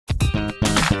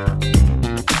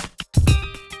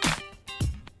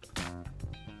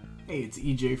Hey, it's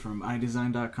EJ from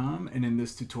eyedesyn.com, and in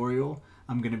this tutorial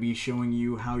I'm going to be showing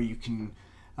you how you can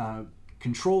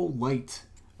control light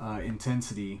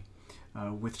intensity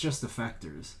with just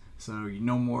effectors. So you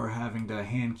no more having to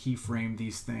hand keyframe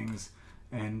these things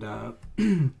and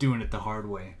doing it the hard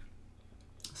way.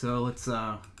 So let's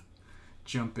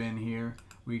jump in here.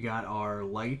 We got our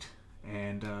light,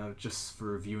 and just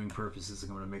for viewing purposes I'm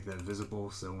going to make that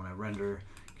visible so when I render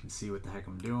can see what the heck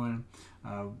I'm doing.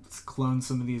 Let's clone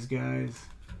some of these guys.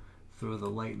 Throw the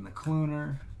light in the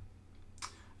cloner.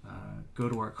 Go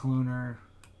to our cloner.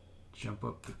 Jump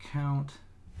up the count.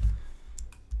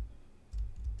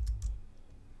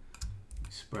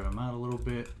 Spread them out a little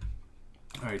bit.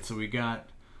 Alright, so we got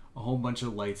a whole bunch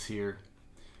of lights here.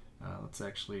 Let's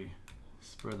actually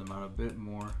spread them out a bit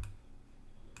more.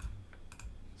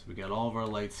 So we got all of our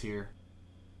lights here.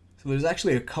 So there's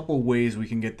actually a couple ways we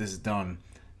can get this done.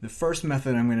 The first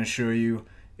method I'm going to show you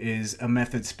is a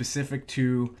method specific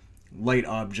to light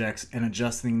objects and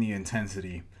adjusting the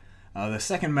intensity. The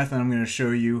second method I'm going to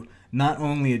show you not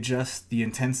only adjusts the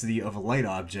intensity of a light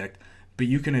object, but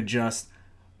you can adjust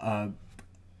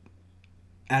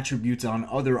attributes on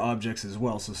other objects as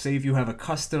well. So say if you have a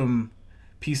custom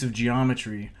piece of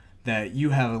geometry that you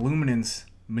have a luminance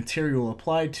material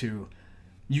applied to,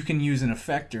 you can use an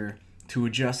effector to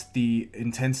adjust the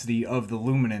intensity of the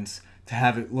luminance to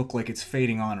have it look like it's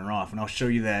fading on or off. And I'll show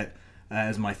you that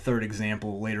as my third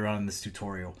example later on in this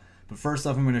tutorial. But first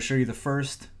off, I'm going to show you the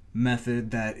first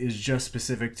method that is just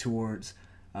specific towards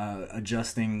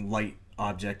adjusting light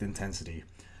object intensity.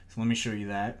 So let me show you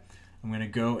that. I'm going to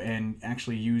go and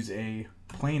actually use a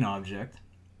plane object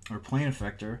or plane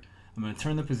effector. I'm going to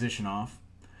turn the position off.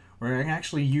 Where I can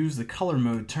actually use the color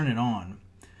mode, turn it on.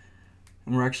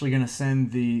 And we're actually going to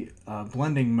send the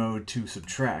blending mode to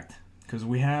subtract, because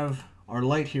we have our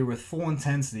light here with full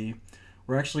intensity.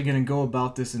 We're actually going to go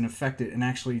about this and affect it and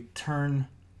actually turn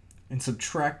and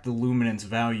subtract the luminance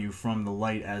value from the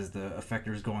light as the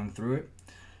effector is going through it.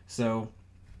 So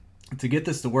to get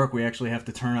this to work, we actually have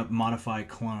to turn up modify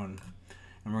clone,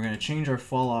 and we're going to change our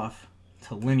fall off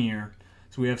to linear.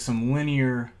 So we have some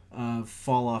linear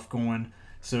fall off going,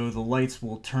 so the lights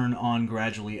will turn on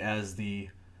gradually as the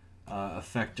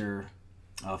effector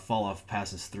fall off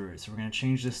passes through it. So we're going to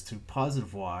change this to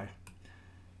positive Y,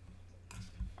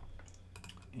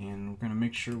 and we're going to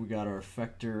make sure we got our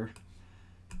effector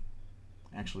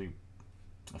actually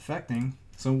affecting.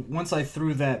 So once I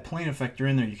threw that plane effector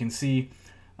in there, you can see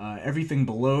everything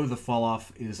below the fall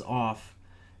off is off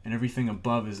and everything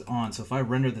above is on. So if I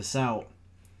render this out,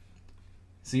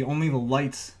 see, only the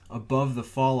lights above the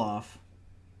fall off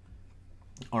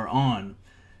are on,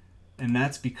 and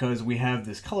that's because we have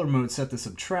this color mode set to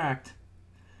subtract.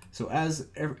 So as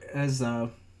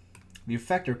the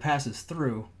effector passes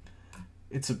through,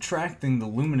 it's subtracting the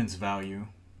luminance value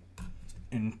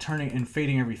and turning and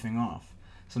fading everything off.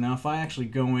 So now if I actually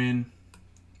go in,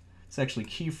 let's actually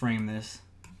keyframe this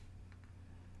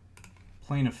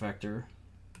plane effector,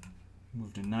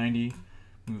 move to 90,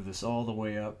 move this all the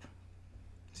way up.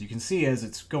 So you can see as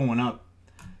it's going up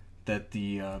that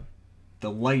the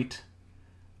light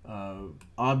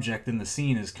object in the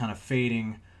scene is kind of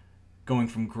fading, going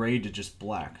from gray to just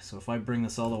black. So if I bring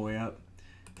this all the way up,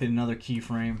 hit another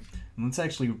keyframe, and let's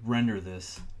actually render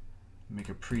this, make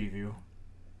a preview,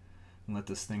 and let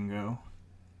this thing go.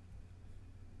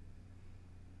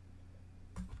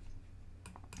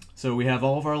 So we have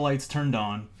all of our lights turned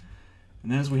on,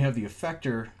 and then as we have the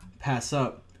effector pass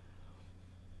up,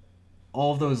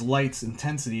 all of those lights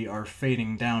intensity are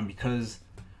fading down because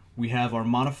we have our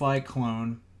modify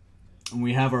clone and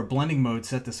we have our blending mode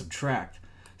set to subtract.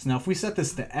 So now if we set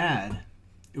this to add,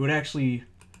 it would actually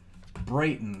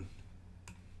brighten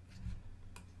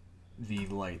the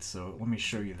lights. So let me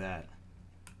show you that.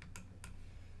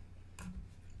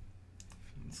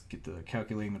 Let's get to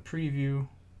calculating the preview.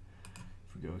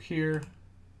 If we go here,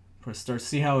 press start,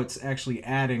 see how it's actually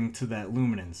adding to that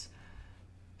luminance.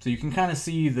 So you can kind of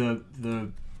see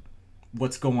the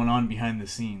what's going on behind the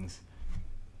scenes.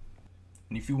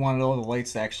 And if you wanted all the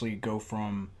lights to actually go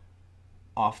from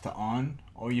off to on,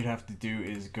 all you'd have to do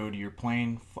is go to your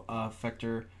plane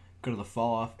effector, go to the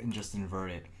fall off, and just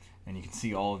invert it. And you can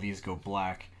see all of these go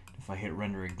black. If I hit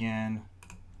render again,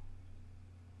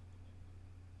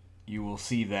 you will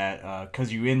see that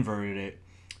because you inverted it,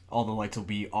 all the lights will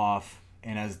be off,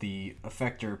 and as the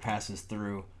effector passes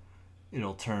through,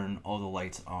 it'll turn all the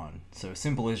lights on. So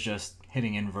simple as just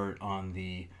hitting invert on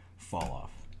the fall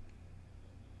off.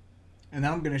 And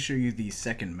now I'm going to show you the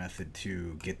second method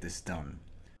to get this done.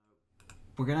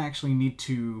 We're going to actually need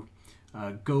to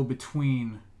go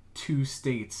between two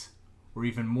states or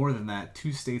even more than that,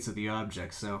 2 states of the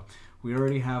object. So we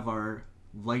already have our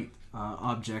light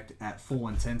object at full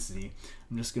intensity.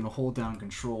 I'm just going to hold down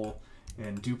Control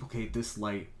and duplicate this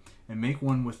light and make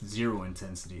one with 0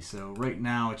 intensity. So right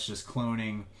now it's just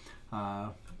cloning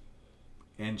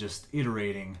and just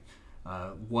iterating,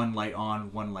 one light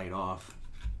on, one light off.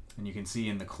 And you can see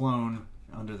in the clone,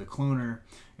 under the cloner,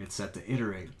 it's set to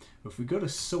iterate. But if we go to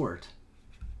sort,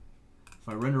 if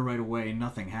I render right away,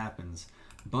 nothing happens.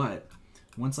 But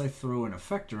once I throw an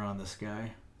effector on this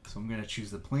guy, so I'm going to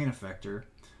choose the plane effector,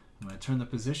 I'm going to turn the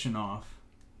position off,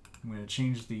 I'm going to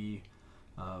change the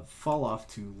fall off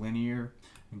to linear,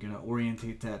 I'm going to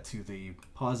orientate that to the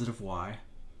positive Y,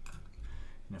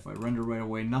 and if I render right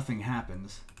away, nothing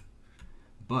happens.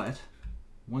 But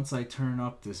once I turn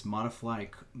up this modify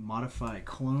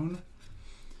clone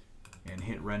and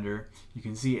hit render, you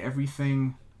can see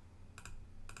everything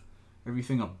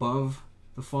above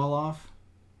the fall off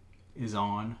is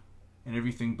on, and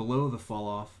everything below the fall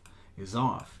off is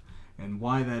off. And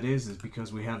why that is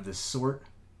because we have this sort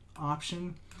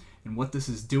option, and what this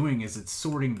is doing is it's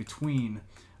sorting between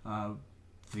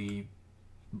the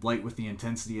light with the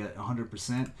intensity at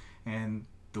 100% and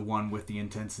the one with the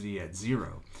intensity at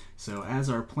 0. So as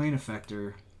our plane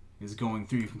effector is going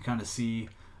through, you can kind of see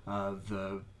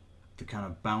the kind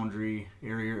of boundary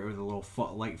area, or the little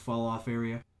light fall off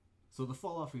area. So the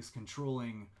fall off is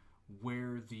controlling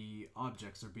where the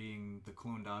objects are being, the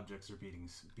cloned objects are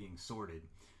being sorted.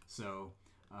 So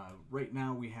right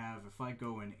now we have, if I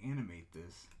go and animate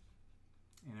this,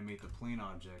 animate the plane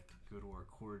object, go to our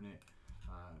coordinate,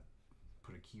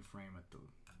 put a keyframe at the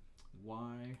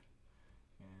Y,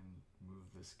 and move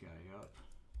this guy up,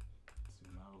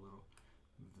 zoom out a little,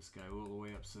 move this guy all the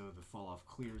way up so the fall off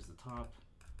clears the top,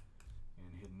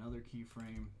 and hit another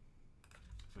keyframe.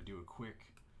 If I do a quick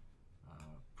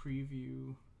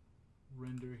preview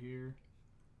render here,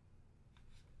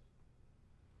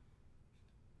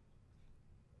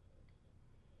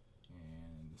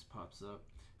 and this pops up,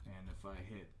 and if I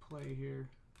hit play here,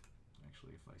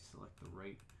 actually if I select the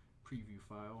right preview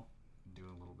file and do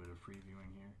a little bit of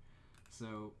previewing here,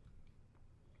 so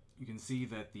you can see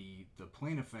that the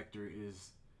plane effector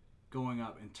is going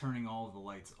up and turning all of the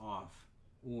lights off,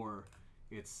 or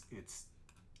it's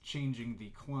changing the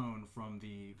clone from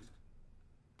the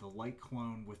light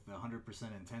clone with the 100%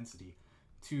 intensity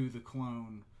to the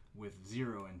clone with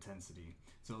 0 intensity.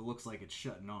 So it looks like it's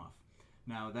shutting off.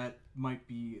 Now that might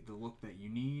be the look that you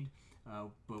need,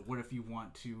 but what if you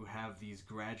want to have these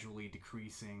gradually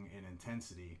decreasing in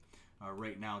intensity?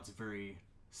 Right now it's very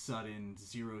sudden,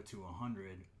 0 to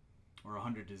 100, or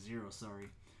 100 to 0, sorry.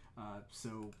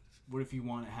 So what if you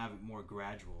want to have it more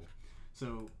gradual?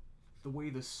 So the way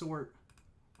the sort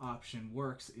option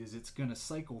works is it's going to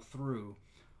cycle through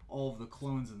all of the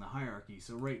clones in the hierarchy.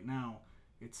 So right now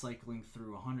it's cycling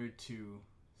through 100 to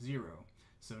 0.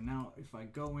 So now if I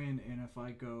go in and if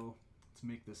I go, let's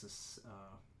make this a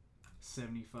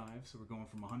 75, so we're going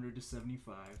from 100 to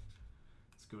 75.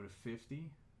 Let's go to 50,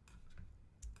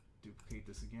 duplicate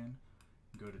this again,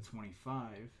 go to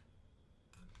 25.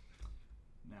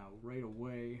 Now right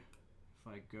away, if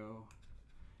I go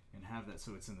and have that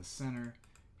so it's in the center,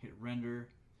 hit render,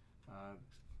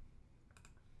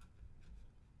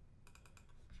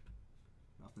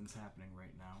 nothing's happening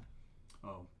right now.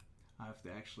 Oh, I have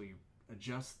to actually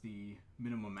adjust the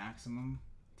minimum maximum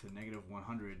to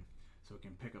 -100 so it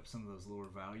can pick up some of those lower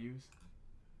values.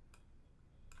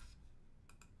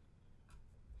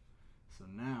 So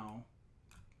now,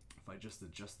 if I just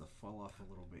adjust the fall off a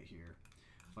little bit here,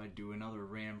 if I do another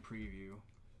RAM preview,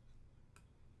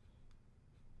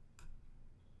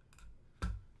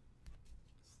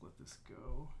 let's let this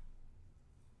go.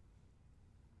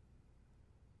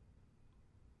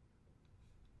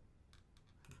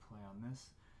 Play on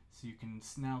this. So you can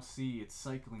now see it's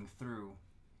cycling through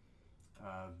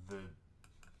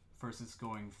first it's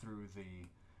going through the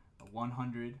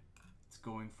 100, it's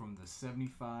going from the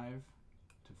 75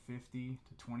 to 50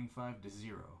 to 25 to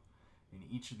 0, and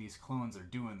each of these clones are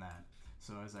doing that.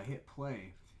 So as I hit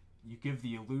play, you give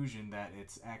the illusion that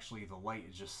it's actually the light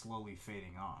is just slowly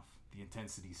fading off, the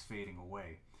intensity's fading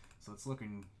away. So that's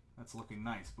looking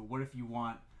nice. But what if you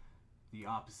want the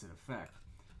opposite effect?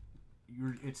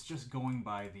 It's just going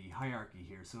by the hierarchy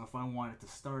here. So if I want it to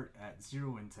start at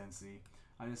 0 intensity,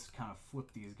 I just kind of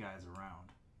flip these guys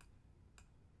around.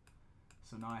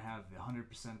 So now I have the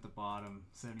 100% at the bottom,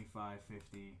 75,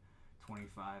 50,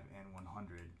 25, and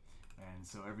 100. And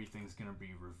so everything's going to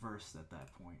be reversed at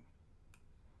that point.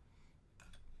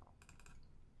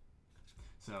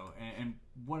 So, and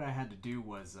what I had to do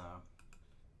was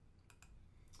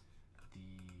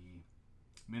the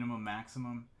minimum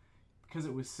maximum because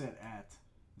it was set at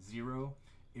 0,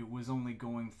 it was only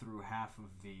going through half of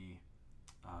the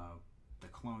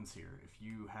clones here. If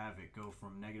you have it go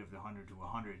from negative to 100 to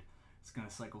 100, it's going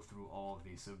to cycle through all of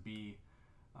these. So be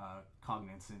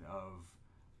cognizant of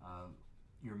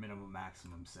your minimum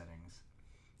maximum settings,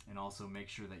 and also make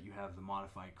sure that you have the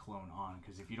modified clone on,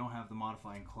 because if you don't have the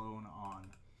modifying clone on,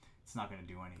 it's not going to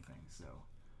do anything. So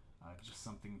just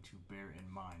something to bear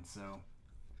in mind. So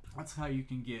that's how you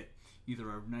can get either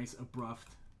a nice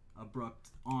abrupt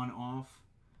on-off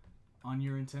on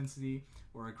your intensity,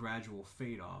 or a gradual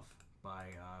fade-off by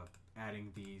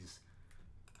adding these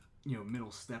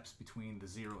middle steps between the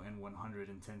 0 and 100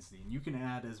 intensity. And you can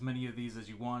add as many of these as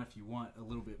you want. If you want a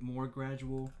little bit more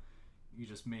gradual, you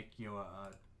just make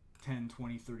a 10,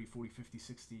 20, 30, 40, 50,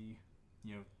 60,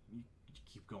 you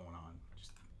keep going on.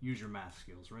 Just use your math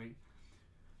skills, right?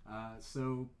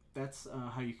 So that's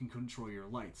how you can control your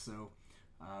lights. So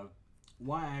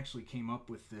why I actually came up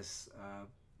with this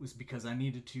was because I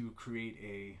needed to create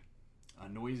a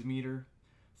noise meter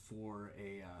for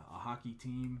a hockey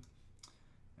team,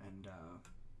 and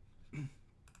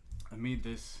I made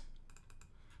this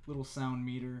little sound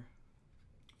meter.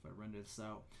 If I render this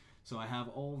out, so I have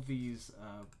all these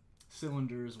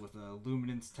cylinders with a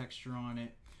luminance texture on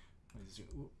it. If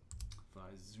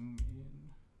I zoom in,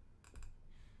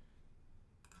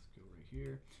 let's go right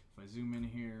here. If I zoom in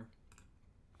here,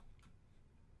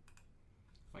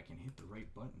 if I can hit the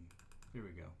right button, there we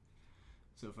go.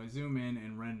 So if I zoom in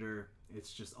and render,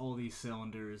 it's just all these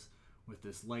cylinders with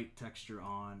this light texture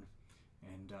on,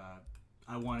 and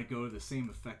I want to go to the same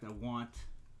effect. I want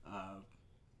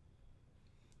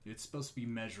it's supposed to be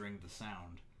measuring the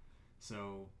sound,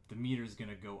 so the meter is going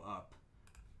to go up,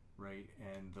 right,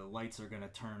 and the lights are going to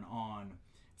turn on.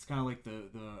 It's kind of like the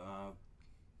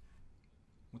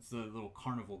what's the little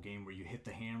carnival game where you hit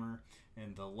the hammer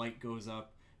and the light goes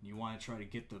up, and you want to try to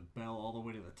get the bell all the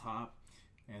way to the top,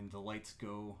 and the lights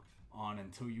go on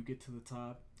until you get to the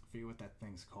top. I forget what that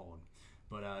thing's called,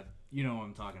 but you know what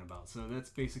I'm talking about. So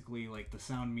that's basically like the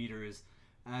sound meter is,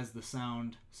 as the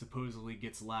sound supposedly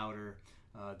gets louder,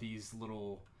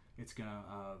 it's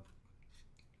gonna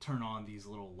turn on these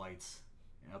little lights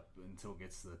up until it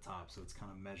gets to the top. So it's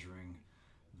kind of measuring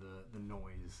the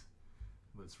noise,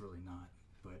 but it's really not.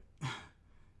 But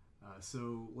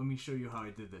so let me show you how I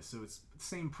did this. So it's the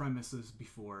same premise as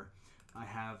before. I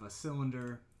have a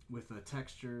cylinder with a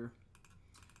texture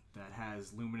that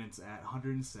has luminance at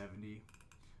 170.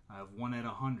 I have one at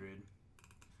 100,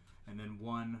 and then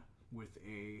one with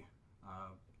a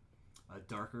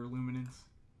darker luminance.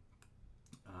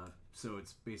 So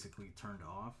it's basically turned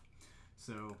off.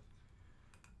 So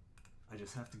I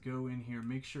just have to go in here,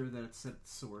 make sure that it's set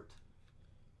to sort,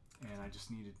 and I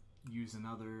just need to use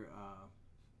another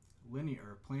linear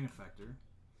or plane effector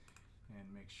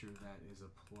and make sure that is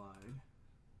applied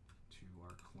to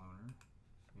our cloner,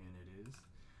 and it is.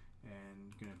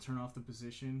 And going to turn off the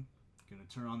position, going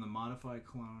to turn on the modified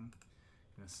clone,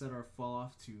 going to set our fall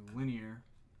off to linear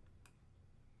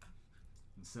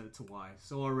and set it to Y.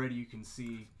 So already you can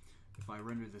see, if I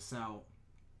render this out,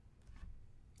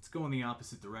 it's going the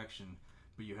opposite direction,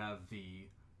 but you have the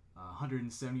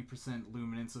 170%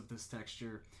 luminance of this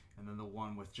texture, and then the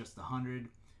one with just 100,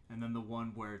 and then the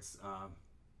one where it's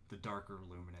the darker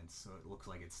luminance, so it looks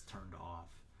like it's turned off.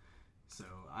 So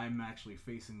I'm actually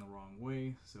facing the wrong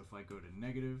way, so if I go to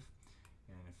negative,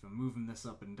 and if I'm moving this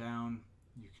up and down,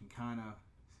 you can kind of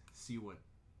see what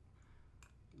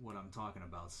I'm talking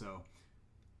about. So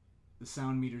the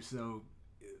sound meter, so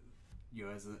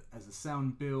as the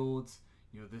sound builds,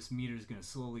 this meter is going to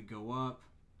slowly go up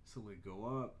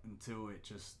until it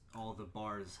just, all the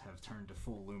bars have turned to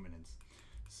full luminance.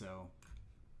 So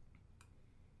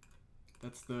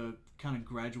that's the kind of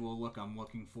gradual look I'm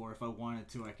looking for. If I wanted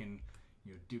to, I can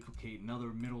duplicate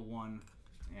another middle one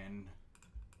and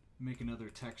make another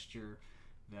texture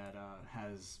that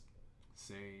has,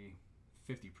 say,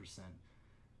 50%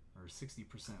 or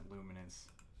 60% luminance,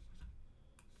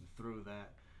 and throw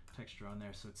that texture on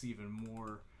there so it's even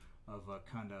more of a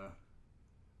kind of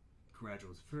gradual.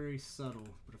 It's very subtle,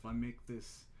 but if I make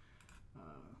this,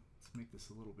 let's make this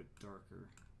a little bit darker.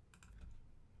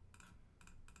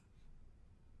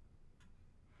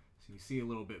 So you see a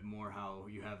little bit more how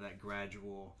you have that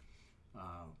gradual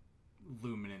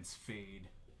luminance fade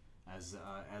as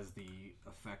the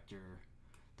effector,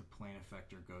 the plane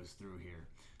effector, goes through here.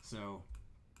 So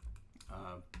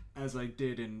as I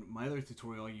did in my other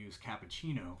tutorial, I used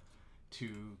Cappucino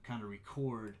to kind of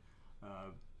record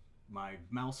my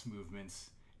mouse movements,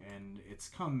 and it's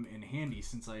come in handy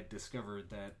since I discovered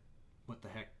that what the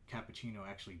heck Cappucino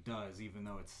actually does, even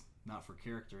though it's not for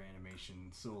character animation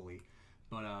solely.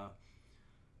 But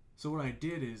So what I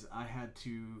did is I had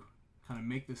to kind of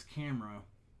make this camera,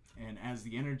 and as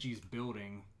the energy is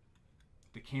building,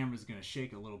 the camera is going to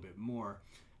shake a little bit more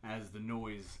as the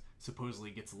noise supposedly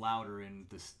gets louder in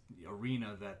this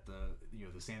arena that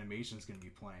this animation is going to be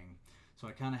playing. So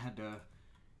I kind of had to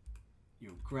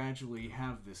gradually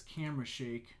have this camera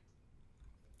shake,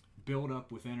 build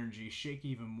up with energy, shake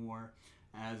even more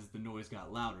as the noise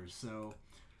got louder. So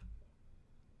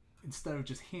instead of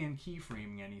just hand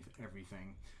keyframing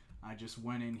everything, I just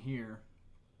went in here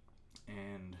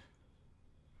and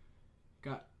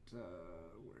got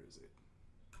where is it?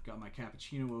 Got my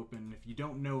Cappucino open. If you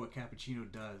don't know what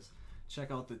Cappucino does, check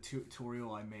out the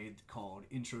tutorial I made called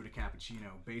Intro to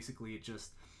Cappucino. Basically, it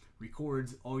just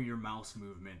records all your mouse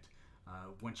movement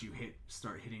once you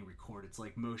start hitting record. It's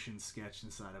like motion sketch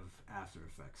inside of After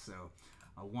Effects. So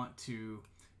I want to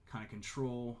kind of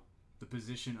control the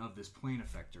position of this plane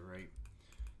effector, right?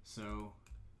 So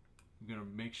I'm gonna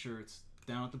make sure it's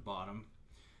down at the bottom,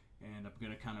 and I'm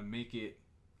gonna kind of make it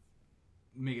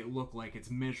look like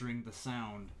it's measuring the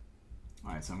sound.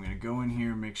 Alright, so I'm gonna go in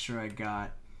here, make sure I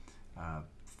got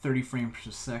 30 frames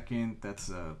per second. That's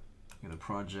the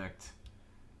project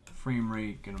frame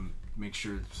rate. Gonna make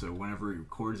sure so whenever it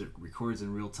records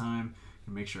in real time.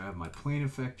 Gonna make sure I have my plane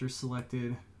effector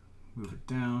selected. Move it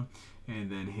down,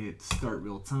 and then hit start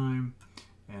real time.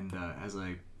 And as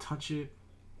I touch it,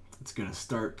 it's gonna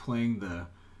start playing the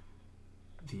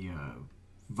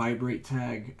vibrate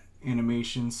tag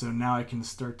animation. So now I can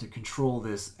start to control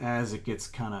this as it gets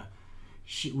kind of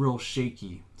real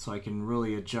shaky, so I can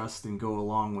really adjust and go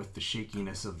along with the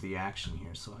shakiness of the action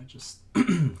here. So I just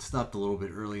stopped a little bit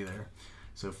early there.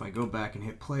 So if I go back and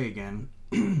hit play again,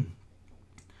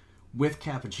 with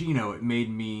Cappucino, it made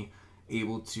me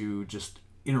able to just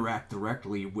interact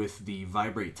directly with the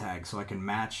vibrate tag, so I can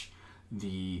match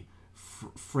the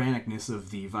franticness of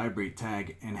the vibrate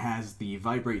tag, and has the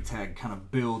vibrate tag kind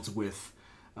of builds with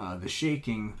the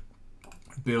shaking,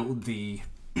 build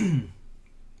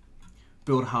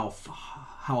how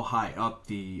high up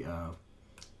the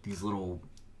these little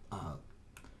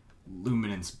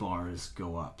luminance bars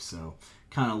go up. So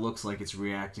kind of looks like it's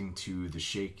reacting to the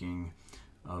shaking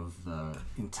of the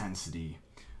intensity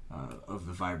of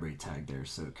the vibrate tag there.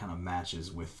 So it kind of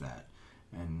matches with that,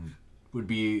 and would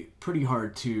be pretty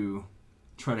hard to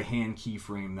try to hand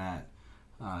keyframe that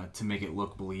to make it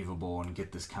look believable and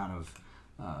get this kind of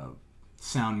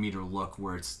sound meter look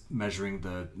where it's measuring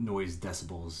the noise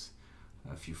decibels,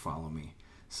 if you follow me.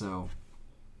 So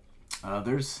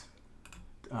there's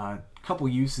a couple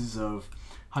uses of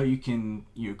how you can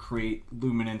create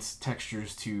luminance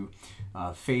textures to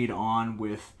fade on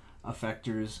with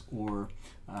effectors, or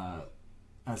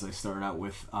as I started out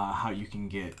with, how you can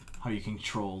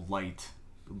control light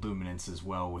luminance as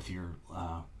well with your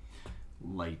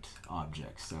light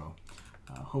objects. So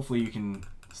hopefully you can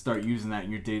start using that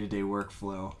in your day-to-day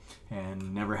workflow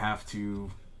and never have to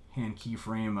hand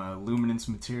keyframe a luminance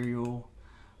material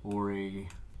or a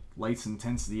light's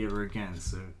intensity ever again,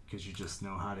 so because you just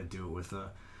know how to do it with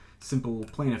a simple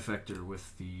plane effector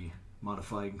with the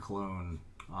modify and clone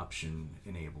option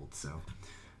enabled. So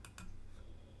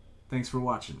thanks for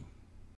watching.